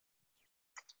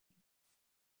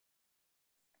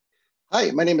Hi,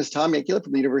 my name is Tom Yankeelov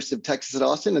from the University of Texas at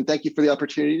Austin, and thank you for the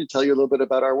opportunity to tell you a little bit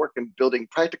about our work in building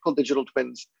practical digital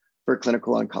twins for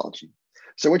clinical oncology.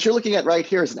 So what you're looking at right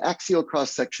here is an axial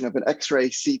cross-section of an X-ray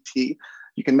CT.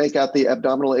 You can make out the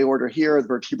abdominal aorta here, the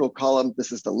vertebral column.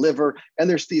 This is the liver, and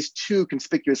there's these two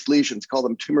conspicuous lesions, call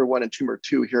them tumor 1 and tumor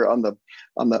 2 here on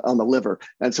the liver.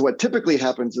 And so what typically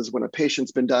happens is when a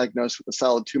patient's been diagnosed with a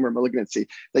solid tumor malignancy,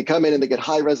 they come in and they get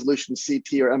high resolution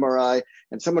CT or MRI,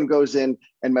 and someone goes in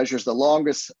and measures the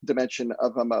longest dimension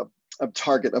of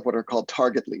target of what are called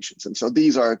target lesions. And so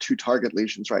these are two target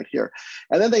lesions right here.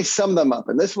 And then they sum them up.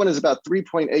 And this one is about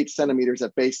 3.8 centimeters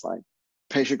at baseline.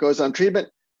 Patient goes on treatment,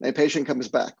 and the patient comes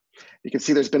back. You can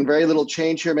see there's been very little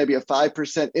change here, maybe a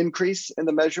 5% increase in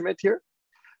the measurement here.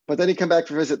 But then you come back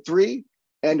for visit 3,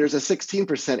 and there's a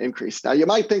 16% increase. Now, you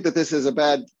might think that this is a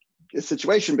bad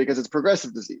situation because it's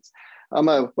progressive disease.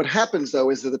 What happens though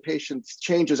is that the patient's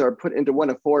changes are put into one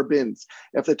of 4 bins.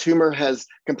 If the tumor has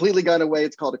completely gone away,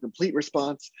 it's called a complete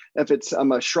response. If it's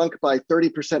shrunk by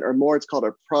 30% or more, it's called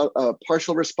a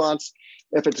partial response.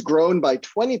 If it's grown by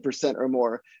 20% or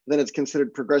more, then it's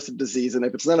considered progressive disease. And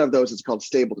if it's none of those, it's called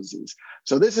stable disease.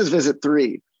 So this is visit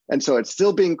 3. And so it's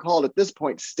still being called at this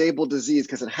point stable disease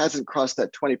because it hasn't crossed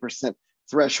that 20%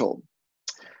 threshold.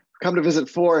 Come to visit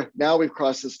 4, now we've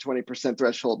crossed this 20%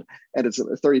 threshold, and it's a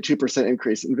 32%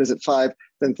 increase. In visit 5,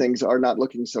 then things are not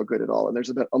looking so good at all, and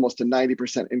there's about almost a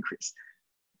 90% increase.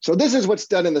 So this is what's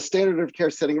done in the standard of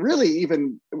care setting, really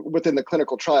even within the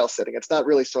clinical trial setting. It's not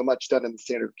really so much done in the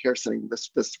standard of care setting. This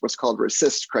what's called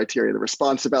RECIST criteria, the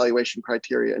response evaluation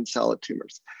criteria in solid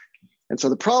tumors. And so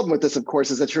the problem with this, of course,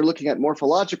 is that you're looking at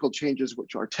morphological changes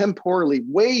which are temporally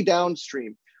way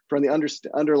downstream from the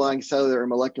underlying cellular and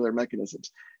molecular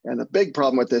mechanisms. And the big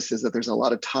problem with this is that there's a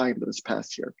lot of time that has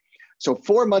passed here. So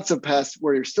 4 months have passed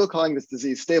where you're still calling this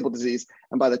disease stable disease.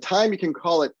 And by the time you can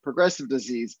call it progressive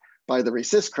disease by the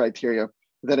RECIST criteria,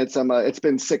 then it's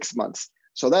been 6 months.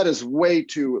 So that is way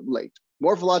too late.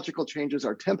 Morphological changes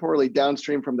are temporally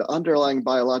downstream from the underlying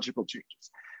biological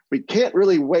changes. We can't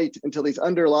really wait until these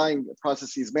underlying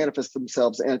processes manifest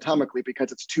themselves anatomically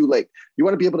because it's too late. You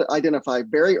want to be able to identify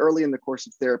very early in the course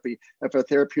of therapy if a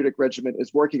therapeutic regimen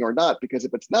is working or not, because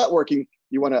if it's not working,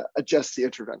 you want to adjust the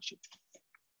intervention.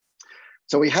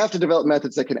 So we have to develop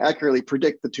methods that can accurately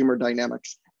predict the tumor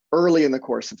dynamics early in the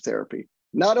course of therapy.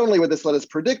 Not only would this let us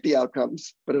predict the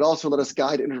outcomes, but it also let us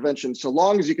guide intervention so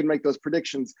long as you can make those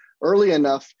predictions early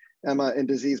enough in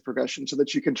disease progression so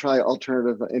that you can try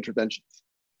alternative interventions.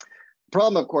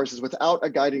 Problem, of course, is without a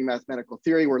guiding mathematical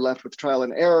theory, we're left with trial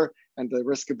and error and the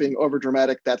risk of being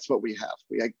overdramatic. That's what we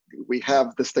have. We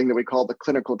have this thing that we call the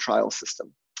clinical trial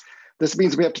system. This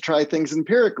means we have to try things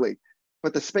empirically,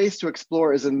 but the space to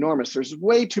explore is enormous. There's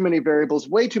way too many variables,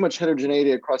 way too much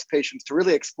heterogeneity across patients to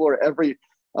really explore every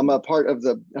part of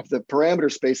the parameter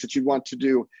space that you want to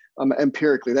do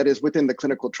empirically. That is within the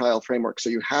clinical trial framework. So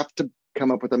you have to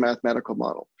come up with a mathematical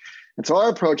model. And so our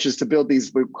approach is to build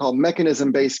these we call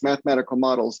mechanism-based mathematical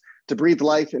models to breathe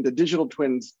life into digital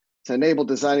twins to enable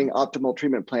designing optimal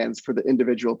treatment plans for the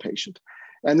individual patient.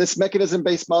 And this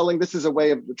mechanism-based modeling, this is a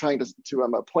way of trying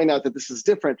to point out that this is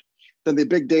different than the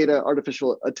big data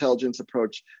artificial intelligence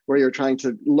approach, where you're trying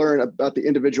to learn about the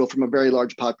individual from a very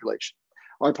large population.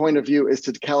 Our point of view is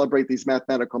to calibrate these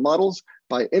mathematical models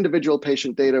by individual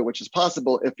patient data, which is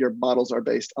possible if your models are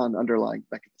based on underlying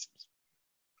mechanisms.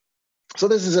 So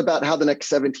this is about how the next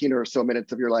 17 or so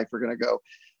minutes of your life are going to go.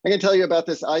 I can tell you about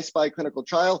this ICBio clinical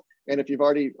trial, and if you've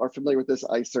already are familiar with this,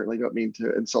 I certainly don't mean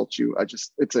to insult you.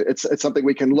 It's something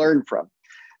we can learn from.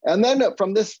 And then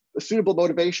from this suitable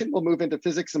motivation, we'll move into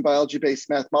physics and biology-based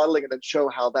math modeling and then show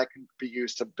how that can be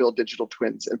used to build digital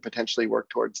twins and potentially work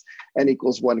towards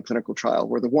N=1 clinical trial,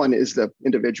 where the 1 is the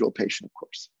individual patient, of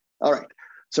course. All right,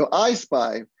 so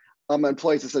ICBio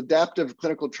employs this adaptive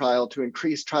clinical trial to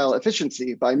increase trial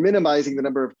efficiency by minimizing the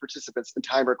number of participants and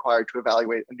time required to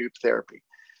evaluate a new therapy.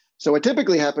 So what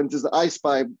typically happens is the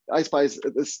ICBio is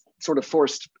this sort of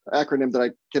forced acronym that I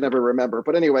can never remember.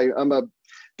 But anyway,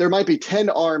 there might be 10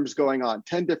 arms going on,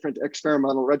 10 different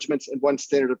experimental regimens and 1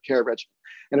 standard of care regimen.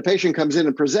 And a patient comes in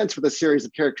and presents with a series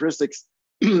of characteristics.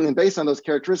 And based on those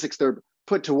characteristics, they're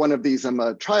put to one of these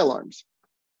trial arms.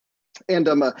 And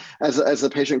as the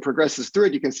patient progresses through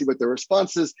it, you can see what their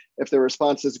response is. If their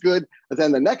response is good,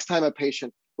 then the next time a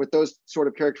patient with those sort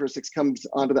of characteristics comes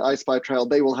onto the ICBio trial,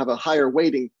 they will have a higher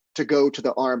weighting to go to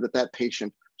the arm that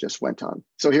patient just went on.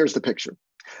 So here's the picture.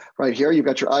 Right here, you've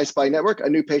got your ICBio network. A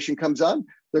new patient comes on.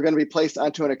 They're going to be placed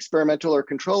onto an experimental or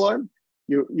control arm.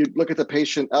 You look at the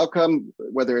patient outcome,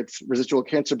 whether it's residual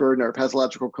cancer burden or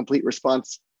pathological complete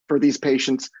response for these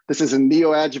patients. This is a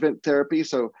neoadjuvant therapy,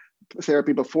 so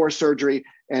therapy before surgery.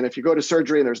 And if you go to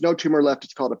surgery and there's no tumor left,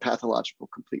 it's called a pathological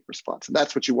complete response. And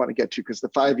that's what you want to get to, because the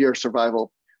 5-year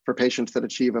survival for patients that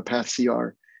achieve a path CR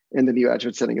in the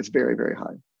neoadjuvant setting is very, very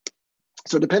high.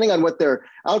 So depending on what their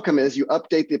outcome is, you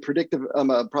update the predictive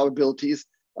probabilities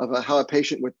of how a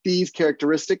patient with these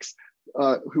characteristics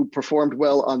who performed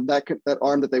well on that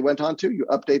arm that they went on to, you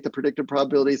update the predictive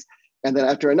probabilities. And then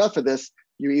after enough of this,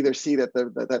 you either see that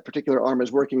that particular arm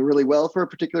is working really well for a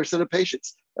particular set of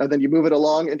patients, and then you move it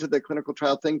along into the clinical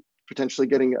trial thing, potentially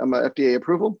getting FDA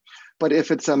approval. But if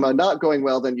it's not going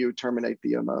well, then you terminate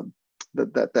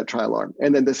that trial arm.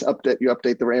 And then this update, you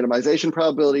update the randomization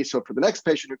probability. So for the next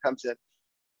patient who comes in,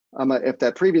 if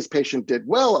that previous patient did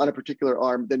well on a particular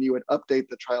arm, then you would update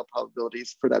the trial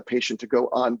probabilities for that patient to go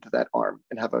on to that arm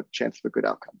and have a chance of a good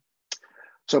outcome.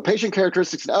 So patient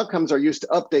characteristics and outcomes are used to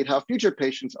update how future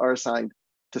patients are assigned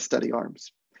to study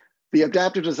arms. The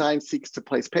adaptive design seeks to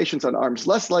place patients on arms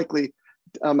less likely,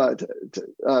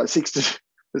 this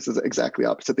is exactly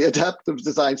opposite. The adaptive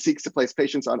design seeks to place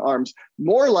patients on arms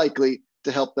more likely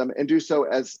to help them, and do so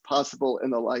as possible in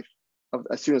the life of,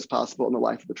 as soon as possible in the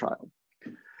life of the trial.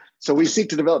 So we seek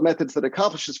to develop methods that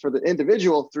accomplish this for the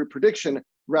individual through prediction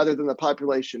rather than the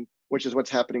population, which is what's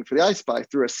happening for the I-SPY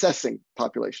through assessing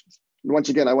populations. And once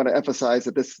again, I want to emphasize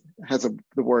that this has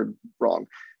the word wrong.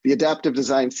 The adaptive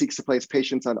design seeks to place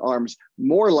patients on arms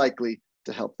more likely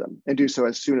to help them, and do so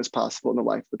as soon as possible in the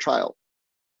life of the trial.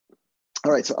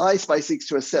 All right, so I-SPY seeks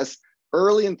to assess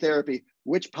early in therapy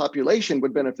which population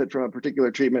would benefit from a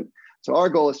particular treatment. So our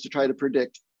goal is to try to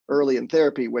predict early in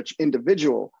therapy which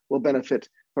individual will benefit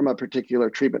from a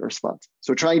particular treatment response.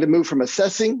 So trying to move from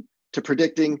assessing to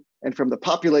predicting, and from the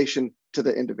population to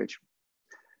the individual.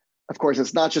 Of course,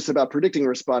 it's not just about predicting a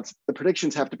response. The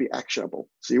predictions have to be actionable.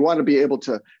 So you want to be able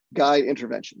to guide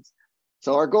interventions.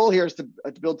 So our goal here is to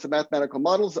build some mathematical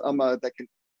models that can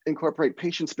incorporate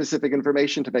patient-specific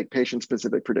information to make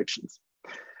patient-specific predictions.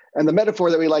 And the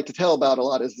metaphor that we like to tell about a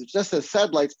lot is that just as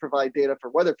satellites provide data for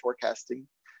weather forecasting,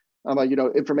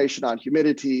 information on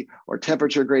humidity or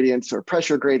temperature gradients or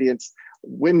pressure gradients,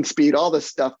 wind speed, all this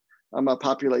stuff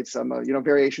populates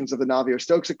variations of the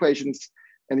Navier-Stokes equations,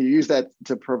 and you use that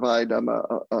to provide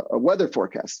a weather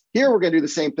forecast. Here we're going to do the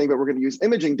same thing, but we're going to use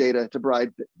imaging data to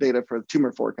provide data for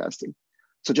tumor forecasting.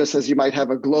 So just as you might have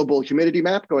a global humidity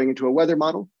map going into a weather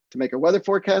model to make a weather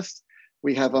forecast,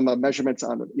 we have measurements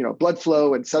on blood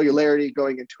flow and cellularity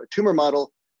going into a tumor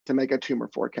model to make a tumor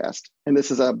forecast. And this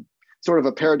is a sort of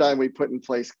a paradigm we put in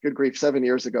place, good grief, 7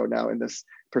 years ago now in this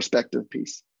perspective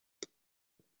piece.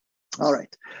 All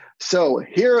right, so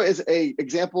here is an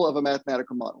example of a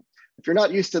mathematical model. If you're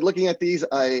not used to looking at these,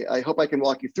 I hope I can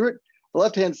walk you through it. The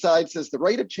left-hand side says the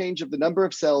rate of change of the number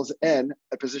of cells n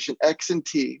at position x and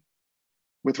t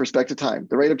with respect to time.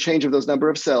 The rate of change of those number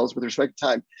of cells with respect to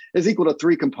time is equal to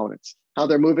 3 components: how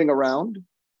they're moving around,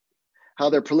 how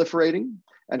they're proliferating,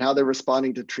 and how they're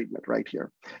responding to treatment right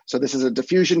here. So this is a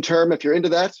diffusion term. If you're into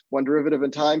that, 1 derivative in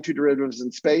time, 2 derivatives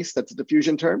in space, that's a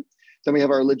diffusion term. Then we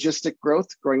have our logistic growth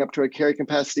growing up to a carry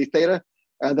capacity theta.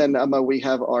 And then we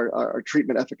have our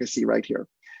treatment efficacy right here.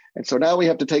 And so now we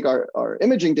have to take our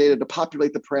imaging data to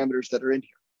populate the parameters that are in here.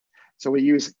 So we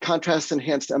use contrast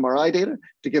enhanced MRI data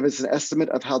to give us an estimate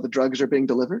of how the drugs are being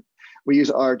delivered. We use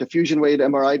our diffusion weighted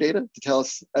MRI data to tell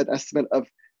us an estimate of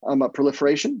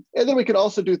proliferation. And then we can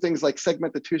also do things like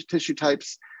segment the tissue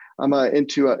types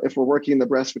into, if we're working in the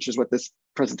breast, which is what this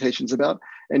presentation is about,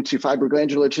 into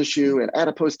fibroglandular tissue and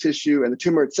adipose tissue and the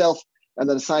tumor itself, and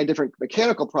then assign different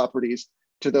mechanical properties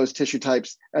to those tissue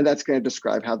types. And that's going to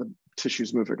describe how the tissue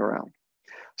is moving around.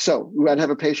 So we might have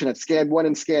a patient at scan 1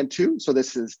 and scan 2. So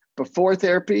this is before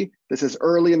therapy. This is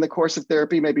early in the course of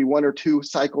therapy, maybe 1 or 2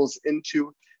 cycles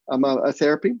into a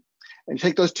therapy. And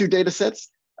take those 2 data sets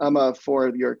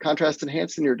for your contrast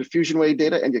enhanced and your diffusion weighted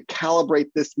data, and you calibrate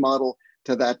this model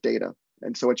to that data.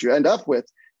 And so what you end up with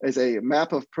is a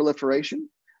map of proliferation.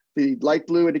 The light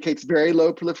blue indicates very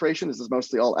low proliferation. This is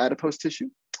mostly all adipose tissue.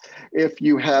 If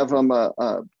you have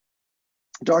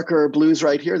darker blues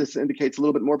right here, this indicates a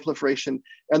little bit more proliferation,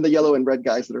 and the yellow and red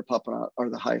guys that are popping out are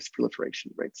the highest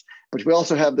proliferation rates. But we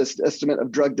also have this estimate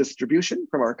of drug distribution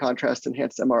from our contrast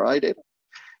enhanced MRI data.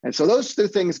 And so those 2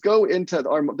 things go into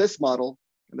this model,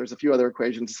 and there's a few other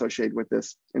equations associated with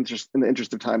this. In the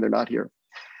interest of time, they're not here.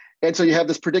 And so you have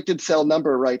this predicted cell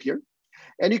number right here.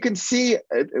 And you can see,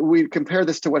 we compare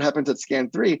this to what happens at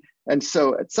scan 3. And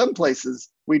so at some places,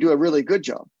 we do a really good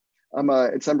job.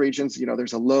 In some regions,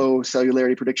 there's a low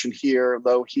cellularity prediction here,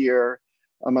 low here.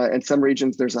 In some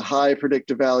regions, there's a high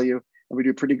predictive value. and we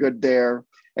do pretty good there.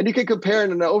 And you can compare,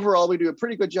 and overall, we do a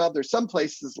pretty good job. There's some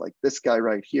places like this guy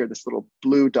right here, this little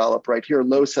blue dollop right here,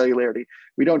 low cellularity.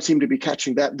 We don't seem to be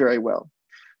catching that very well.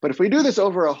 But if we do this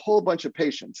over a whole bunch of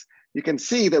patients, you can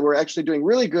see that we're actually doing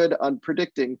really good on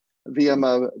predicting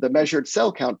the measured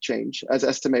cell count change as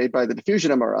estimated by the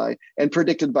diffusion MRI and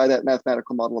predicted by that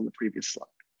mathematical model on the previous slide.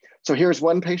 So here's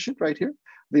one patient right here.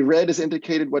 The red is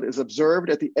indicated what is observed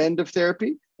at the end of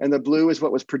therapy, and the blue is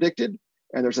what was predicted.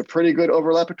 And there's a pretty good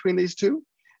overlap between these two.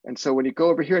 And so when you go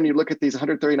over here and you look at these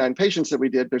 139 patients that we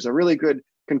did, there's a really good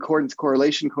concordance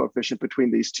correlation coefficient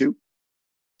between these two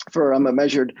for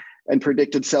measured and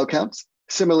predicted cell counts.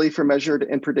 Similarly for measured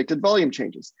and predicted volume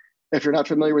changes. If you're not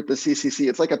familiar with the CCC,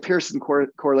 it's like a Pearson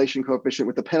correlation coefficient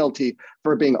with a penalty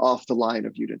for being off the line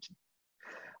of unity.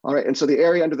 All right, and so the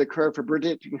area under the curve for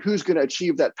predicting who's going to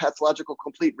achieve that pathological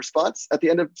complete response at the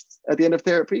end of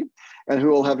therapy and who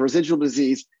will have residual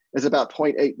disease is about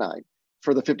 0.89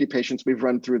 for the 50 patients we've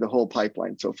run through the whole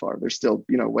pipeline so far. There's still,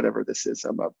 whatever this is,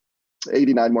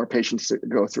 89 more patients to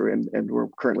go through, and we're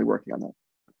currently working on that.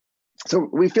 So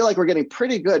we feel like we're getting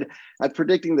pretty good at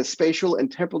predicting the spatial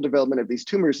and temporal development of these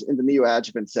tumors in the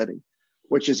neoadjuvant setting,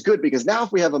 which is good because now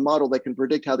if we have a model that can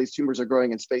predict how these tumors are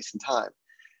growing in space and time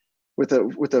with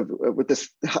this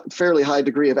fairly high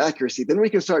degree of accuracy, then we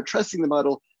can start trusting the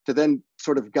model to then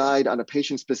sort of guide on a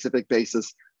patient-specific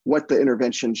basis what the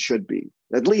intervention should be.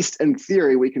 At least in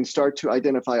theory, we can start to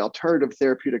identify alternative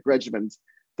therapeutic regimens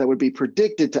that would be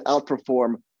predicted to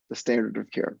outperform the standard of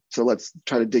care. So let's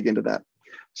try to dig into that.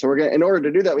 So in order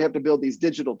to do that, we have to build these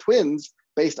digital twins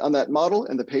based on that model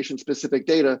and the patient-specific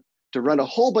data to run a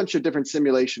whole bunch of different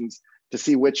simulations to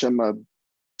see which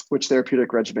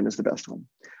therapeutic regimen is the best one.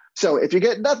 So if you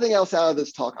get nothing else out of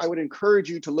this talk, I would encourage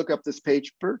you to look up this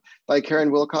paper by Karen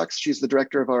Wilcox. She's the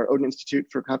director of our Odin Institute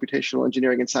for Computational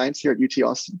Engineering and Science here at UT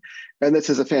Austin. And this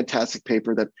is a fantastic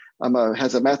paper that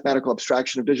has a mathematical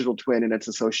abstraction of digital twin and its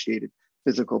associated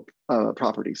physical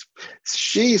properties.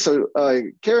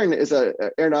 Karen is an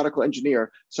aeronautical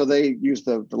engineer, so they use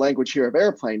the language here of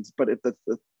airplanes, but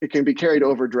it can be carried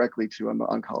over directly to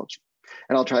oncology.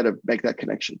 And I'll try to make that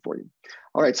connection for you.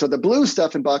 All right, so the blue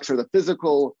stuff in box are the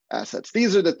physical assets.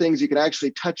 These are the things you can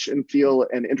actually touch and feel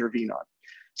and intervene on.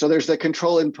 So there's the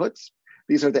control inputs.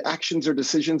 These are the actions or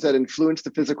decisions that influence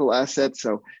the physical assets.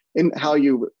 So in how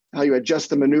you adjust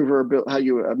the maneuver, how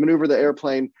you maneuver the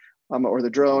airplane or the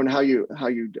drone, how you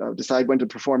decide when to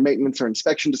perform maintenance or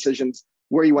inspection decisions,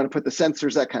 where you want to put the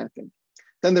sensors, that kind of thing.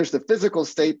 Then there's the physical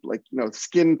state, like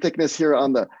skin thickness here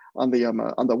on the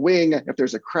wing. If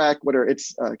there's a crack, what are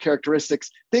its characteristics?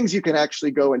 Things you can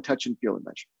actually go and touch and feel and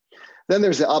measure. Then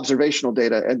there's the observational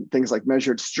data and things like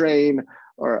measured strain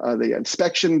or the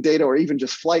inspection data or even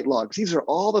just flight logs. These are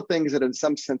all the things that in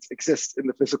some sense exist in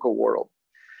the physical world.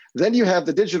 Then you have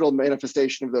the digital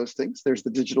manifestation of those things. There's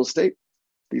the digital state.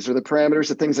 These are the parameters,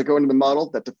 the things that go into the model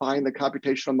that define the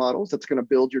computational models that's going to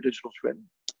build your digital twin.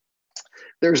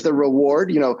 There's the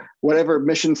reward, whatever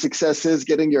mission success is,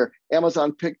 getting your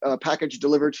Amazon package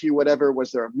delivered to you, whatever,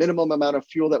 was there a minimum amount of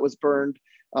fuel that was burned,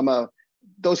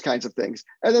 those kinds of things.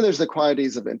 And then there's the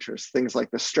quantities of interest, things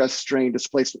like the stress, strain,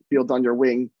 displacement field on your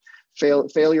wing,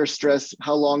 failure stress,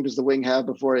 how long does the wing have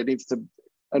before it needs to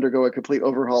undergo a complete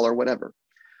overhaul or whatever.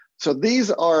 So these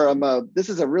are, this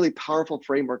is a really powerful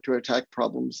framework to attack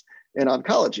problems in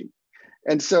oncology.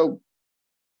 And so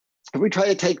if we try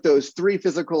to take those 3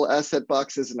 physical asset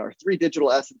boxes and our 3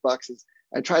 digital asset boxes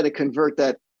and try to convert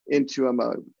that into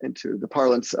the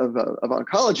parlance of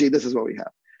oncology, this is what we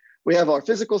have. We have our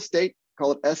physical state,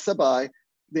 call it S sub I.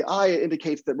 The I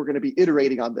indicates that we're going to be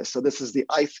iterating on this. So this is the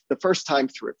first time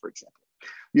through it, for example.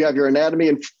 You have your anatomy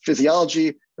and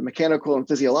physiology, the mechanical and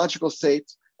physiological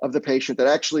states of the patient that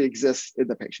actually exists in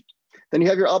the patient. Then you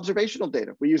have your observational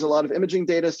data. We use a lot of imaging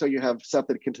data, so you have stuff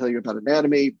that can tell you about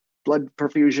anatomy, blood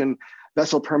perfusion,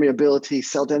 vessel permeability,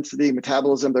 cell density,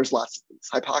 metabolism. There's lots of these,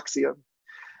 hypoxia.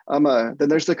 Then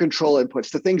there's the control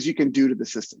inputs, the things you can do to the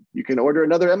system. You can order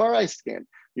another MRI scan.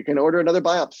 You can order another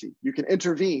biopsy. You can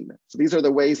intervene. So these are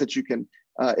the ways that you can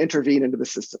intervene into the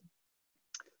system.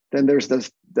 Then there's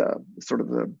the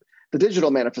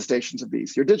digital manifestations of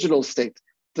these, your digital state,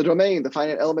 the domain, the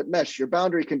finite element mesh, your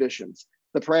boundary conditions,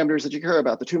 the parameters that you care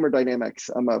about, the tumor dynamics.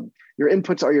 Your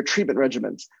inputs are your treatment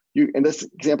regimens. In this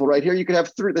example right here, you could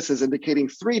have 3, this is indicating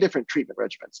 3 different treatment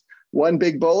regimens. 1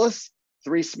 big bolus,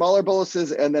 3 smaller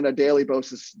boluses, and then a daily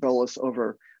bolus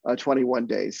over 21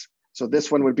 days. So this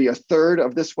one would be 1/3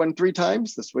 of this one 3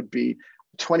 times. This would be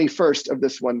 21st of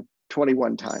this one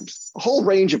 21 times. A whole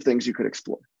range of things you could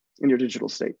explore in your digital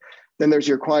state. Then there's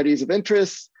your quantities of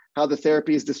interest, how the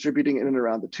therapy is distributing in and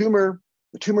around the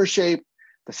tumor shape,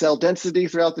 cell density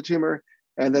throughout the tumor,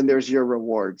 and then there's your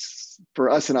rewards. For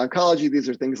us in oncology, these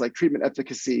are things like treatment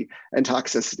efficacy and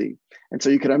toxicity. And so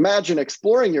you can imagine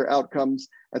exploring your outcomes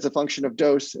as a function of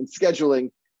dose and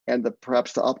scheduling, and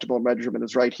perhaps the optimal measurement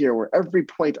is right here, where every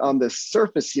point on this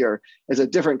surface here is a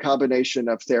different combination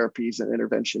of therapies and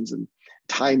interventions and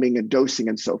timing and dosing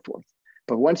and so forth.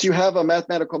 But once you have a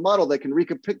mathematical model that can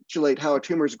recapitulate how a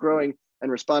tumor is growing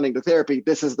and responding to therapy,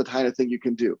 this is the kind of thing you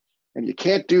can do. And you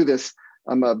can't do this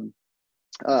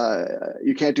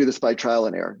by trial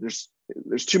and error. There's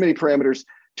too many parameters,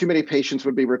 too many patients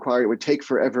would be required. It would take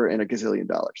forever and $1 gazillion.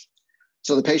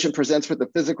 So the patient presents with the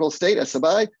physical state,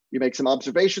 SMI. You make some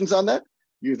observations on that.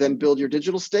 You then build your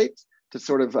digital state to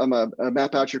sort of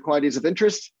map out your quantities of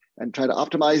interest and try to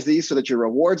optimize these so that your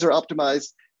rewards are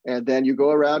optimized. And then you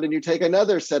go around and you take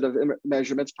another set of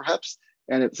measurements, perhaps.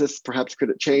 And perhaps could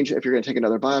it change if you're going to take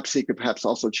another biopsy, could perhaps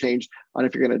also change on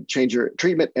if you're going to change your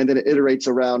treatment, and then it iterates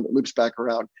around, loops back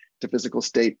around to physical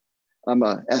state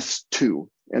S2,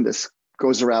 and this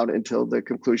goes around until the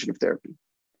conclusion of therapy.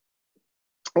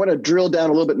 I want to drill down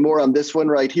a little bit more on this one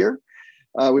right here.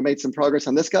 We made some progress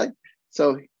on this guy.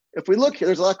 So if we look,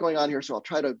 there's a lot going on here, so I'll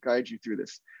try to guide you through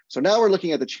this. So now we're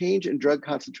looking at the change in drug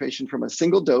concentration from a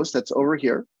single dose that's over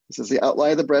here. This is the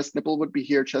outline of the breast, nipple would be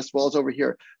here, chest wall is over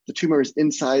here. The tumor is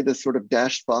inside this sort of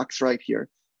dashed box right here.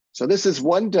 So this is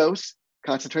one dose,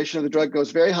 concentration of the drug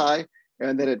goes very high,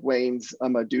 and then it wanes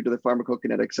due to the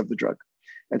pharmacokinetics of the drug.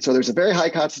 And so there's a very high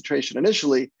concentration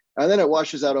initially, and then it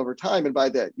washes out over time. And by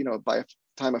the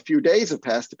time a few days have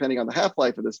passed, depending on the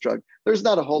half-life of this drug, there's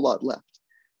not a whole lot left.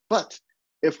 But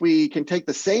if we can take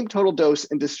the same total dose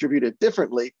and distribute it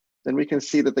differently, then we can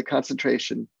see that the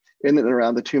concentration in and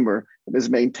around the tumor is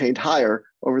maintained higher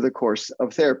over the course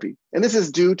of therapy. And this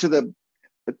is due to the,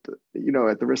 at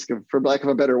the risk of, for lack of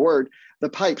a better word, the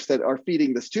pipes that are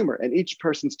feeding this tumor. And each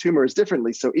person's tumor is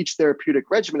differently. So each therapeutic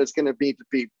regimen is going to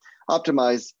be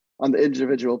optimized on the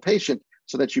individual patient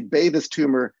so that you bathe this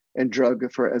tumor in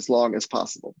drug for as long as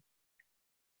possible.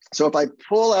 So if I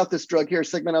pull out this drug here,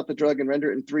 segment out the drug and render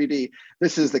it in 3D,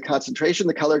 this is the concentration.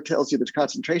 The color tells you the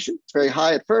concentration. It's very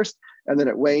high at first, and then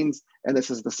it wanes, and this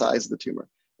is the size of the tumor.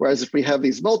 Whereas if we have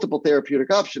these multiple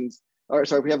therapeutic options, or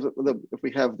sorry, if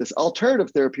we have this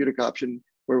alternative therapeutic option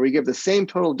where we give the same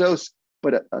total dose,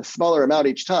 but a smaller amount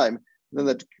each time, then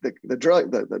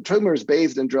the tumor is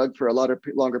bathed in drug for a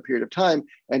longer period of time,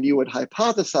 and you would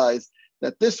hypothesize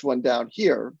that this one down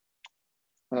here,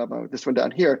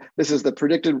 this is the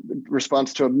predicted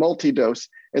response to a multi-dose.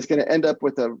 It's going to end up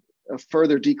with a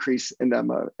further decrease in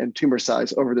tumor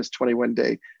size over this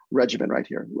 21-day regimen right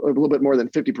here, a little bit more than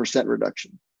 50%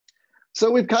 reduction.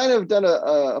 So we've kind of done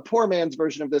a poor man's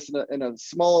version of this in a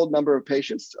small number of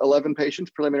patients, 11 patients,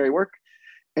 preliminary work.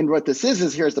 And what this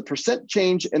is here's the percent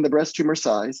change in the breast tumor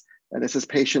size, and this is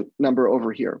patient number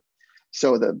over here.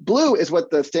 So the blue is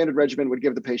what the standard regimen would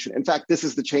give the patient. In fact, this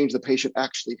is the change the patient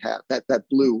actually had, that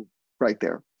blue right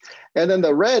there. And then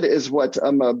the red is what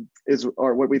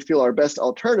what we feel our best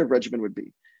alternative regimen would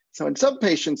be. So in some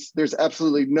patients, there's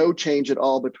absolutely no change at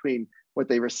all between what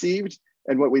they received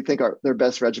and what we think their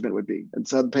best regimen would be. In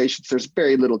some patients, there's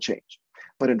very little change.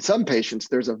 But in some patients,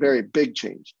 there's a very big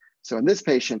change. So in this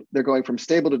patient, they're going from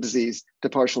stable to disease to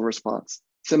partial response.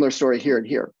 Similar story here and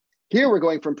here. Here, we're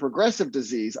going from progressive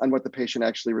disease on what the patient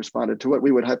actually responded to what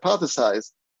we would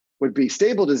hypothesize would be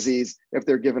stable disease if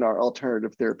they're given our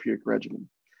alternative therapeutic regimen.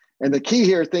 And the key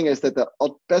here thing is that the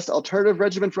best alternative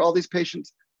regimen for all these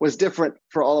patients was different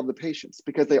for all of the patients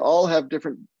because they all have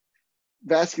different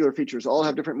vascular features, all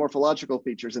have different morphological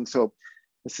features. And so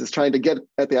this is trying to get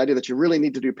at the idea that you really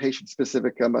need to do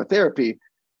patient-specific therapy.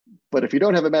 But if you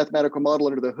don't have a mathematical model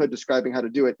under the hood describing how to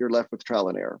do it, you're left with trial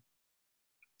and error.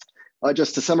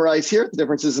 Just to summarize here, the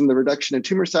differences in the reduction in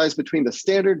tumor size between the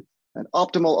standard and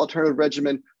optimal alternative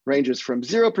regimen ranges from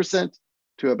 0%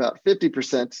 to about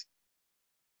 50%,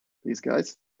 these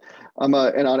guys. And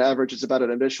on average, it's about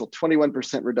an initial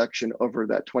 21% reduction over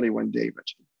that 21-day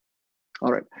regimen.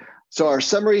 All right, so our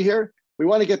summary here, we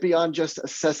want to get beyond just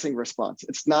assessing response.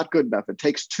 It's not good enough. It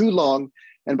takes too long.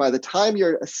 And by the time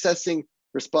you're assessing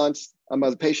response,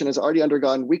 the patient has already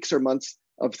undergone weeks or months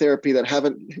of therapy that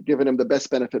haven't given him the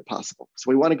best benefit possible. So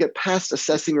we want to get past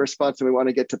assessing response and we want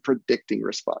to get to predicting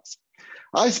response.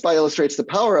 ICBio illustrates the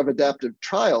power of adaptive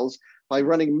trials by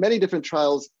running many different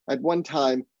trials at one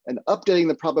time and updating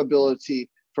the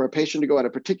probability for a patient to go on a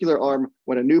particular arm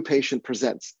when a new patient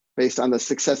presents based on the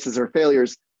successes or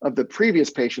failures of the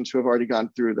previous patients who have already gone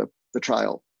through the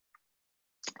trial.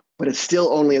 But it's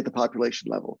still only at the population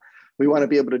level. We want to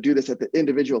be able to do this at the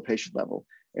individual patient level.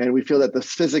 And we feel that the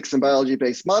physics and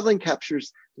biology-based modeling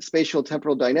captures the spatial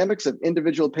temporal dynamics of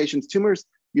individual patients' tumors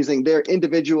using their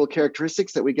individual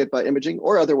characteristics that we get by imaging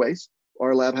or other ways.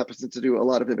 Our lab happens to do a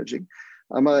lot of imaging.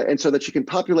 And so that you can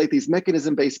populate these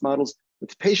mechanism-based models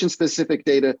with patient-specific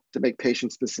data to make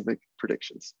patient-specific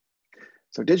predictions.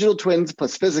 So digital twins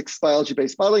plus physics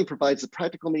biology-based modeling provides a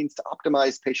practical means to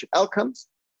optimize patient outcomes.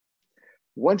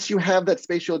 Once you have that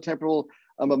spatial temporal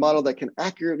a model that can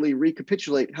accurately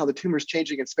recapitulate how the tumor is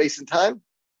changing in space and time,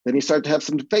 then you start to have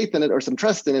some faith in it or some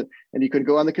trust in it, and you can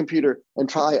go on the computer and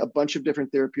try a bunch of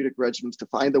different therapeutic regimens to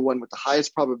find the one with the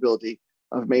highest probability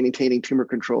of maintaining tumor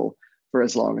control for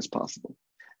as long as possible.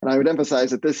 And I would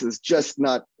emphasize that this is just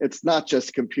not, it's not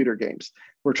just computer games.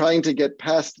 We're trying to get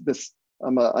past this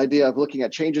idea of looking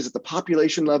at changes at the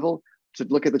population level to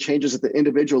look at the changes at the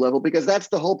individual level, because that's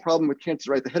the whole problem with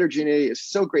cancer, right? The heterogeneity is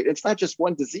so great. It's not just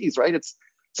one disease, right? It's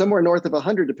somewhere north of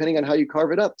 100, depending on how you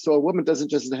carve it up. So a woman doesn't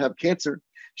just have cancer.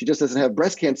 She just doesn't have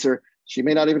breast cancer. She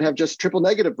may not even have just triple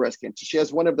negative breast cancer. She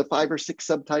has one of the 5 or 6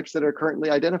 subtypes that are currently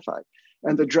identified.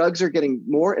 And the drugs are getting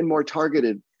more and more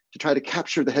targeted to try to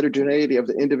capture the heterogeneity of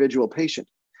the individual patient.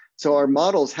 So our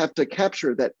models have to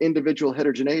capture that individual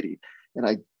heterogeneity. And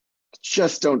I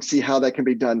just don't see how that can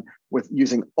be done with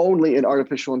using only an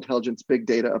artificial intelligence big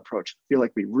data approach. I feel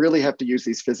like we really have to use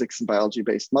these physics and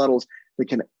biology-based models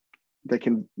that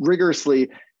can rigorously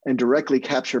and directly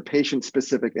capture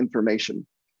patient-specific information,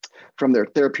 from their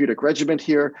therapeutic regimen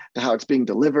here, to how it's being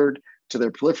delivered, to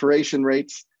their proliferation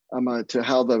rates, to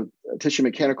how the tissue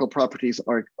mechanical properties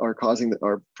are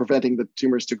preventing the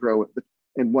tumors to grow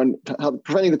in one,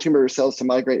 preventing the tumor cells to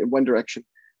migrate in one direction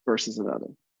versus another.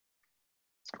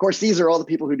 Of course, these are all the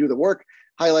people who do the work.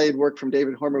 Highlighted work from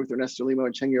David Hormuth, Ernesto Limo,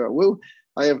 and Chengyue Wu.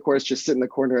 I, of course, just sit in the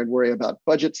corner and worry about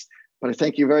budgets. But I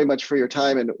thank you very much for your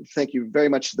time, and thank you very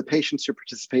much to the patients who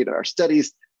participate in our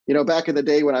studies. You know, back in the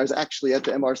day when I was actually at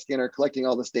the MR scanner collecting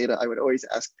all this data, I would always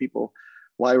ask people,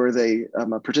 why were they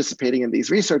participating in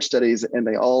these research studies? And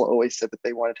they all always said that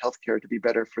they wanted healthcare to be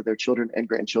better for their children and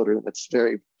grandchildren. That's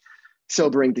very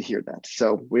sobering to hear that.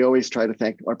 So we always try to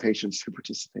thank our patients who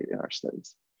participate in our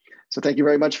studies. So thank you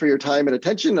very much for your time and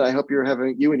attention. And I hope you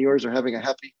and yours are having a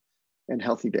happy and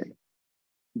healthy day.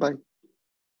 Bye.